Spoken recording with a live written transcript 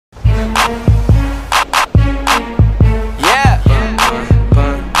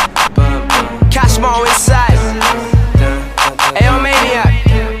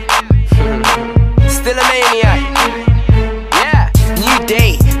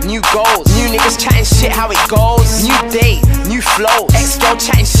shit, how it goes. New day, new flow. Ex-girl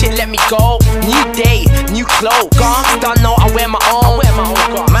chatting shit, let me go. New day, new clothes. Gone, don't know, I wear my own.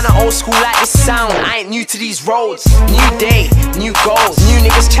 Man, I old school like this sound. I ain't new to these roads. New day, new goals. New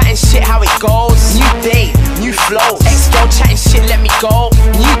niggas chatting shit, how it goes. New day, new flow. Ex-girl chatting shit, let me go.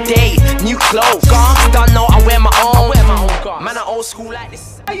 New day, new clothes. Gone, don't know, I wear my own. Man, I old school like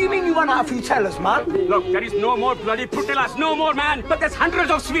this. What do you mean you run out of food tellers, man? Look, there is no more bloody putillas, no more, man. But there's hundreds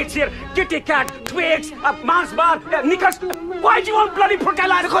of sweets here. Kitty Cat, Twigs, Mars Bar, Knickers. Why do you want bloody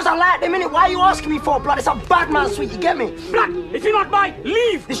putillas? Because I like them, innit? Why are you asking me for, blood? It's a Badman sweet, you get me? Blood, if you're not buy,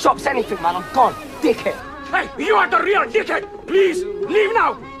 leave. This shop's anything, man. I'm gone. Dickhead. Hey, you are the real dickhead. Please, leave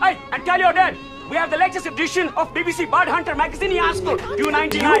now. Hey, and tell your dad, we have the latest edition of BBC Bird Hunter magazine. He asked for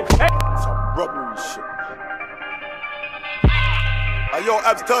 $2.99. Hey. Some robbery shit. Hey, yo,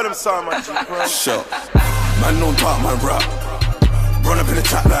 Abs, tell them something, man. Shut. Man don't talk, man rap. Run up in the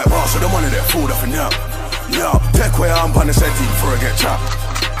chat like boss, so the money that food up and yap. Yo, take where I'm on the setting before I get chopped.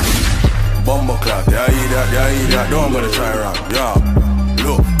 Bumble clap, yeah, that, don't bother try around. Yo,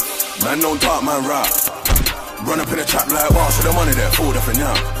 look, man don't talk, man rap. Run up in the chat like boss, so the money that food up and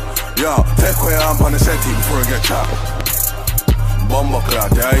yap. Yo, take where I'm on the setting before I get chopped. Bumble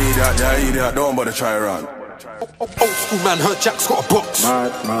clap, yeah, that, don't bother try around. Old school man heard Jack's got a box. Mad.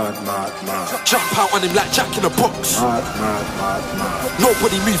 Jump out on him like Jack in a box. Mad.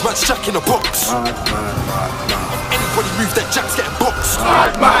 Nobody move, man's Jack in a box. Mad. Anybody move, that Jack's getting boxed.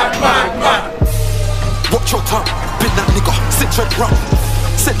 Mad. Watch your tongue, bin that nigga, sit and run.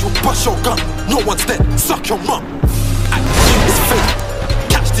 Said you bust your gun, no one's dead, suck your mum. It's fake,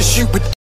 catch this shoot with